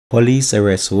Police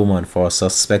arrest woman for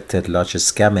suspected lottery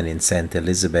scamming in St.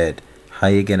 Elizabeth.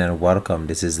 Hi again and welcome.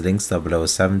 This is Links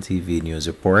 007 TV News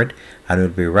Report, and we'll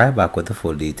be right back with the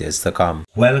full details to come.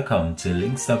 Welcome to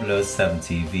Links 007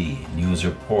 TV News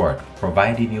Report,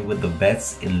 providing you with the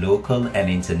best in local and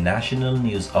international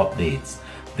news updates.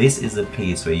 This is a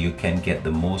place where you can get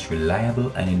the most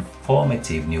reliable and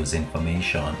informative news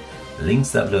information.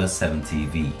 Links 007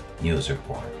 TV News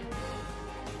Report.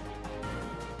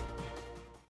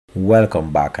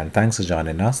 Welcome back and thanks for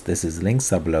joining us. This is Links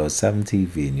 007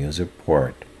 TV News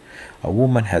Report. A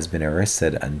woman has been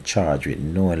arrested and charged with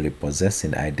knowingly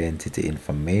possessing identity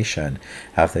information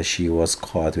after she was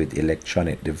caught with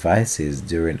electronic devices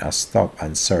during a stop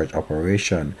and search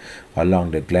operation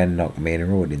along the Glenlock Main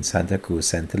Road in Santa Cruz,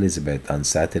 St. Elizabeth on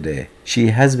Saturday. She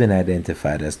has been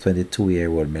identified as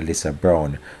 22-year-old Melissa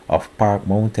Brown of Park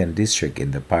Mountain District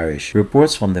in the parish.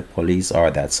 Reports from the police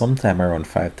are that sometime around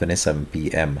 5:27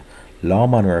 p.m.,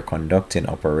 lawmen were conducting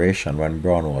operation when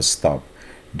Brown was stopped.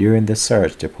 During the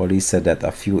search, the police said that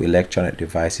a few electronic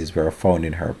devices were found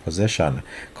in her possession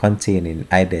containing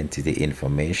identity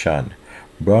information.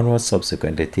 Brown was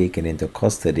subsequently taken into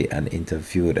custody and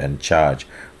interviewed and charged.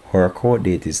 Her court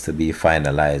date is to be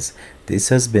finalized. This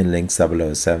has been Links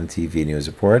 007 TV News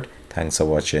Report. Thanks for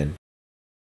watching.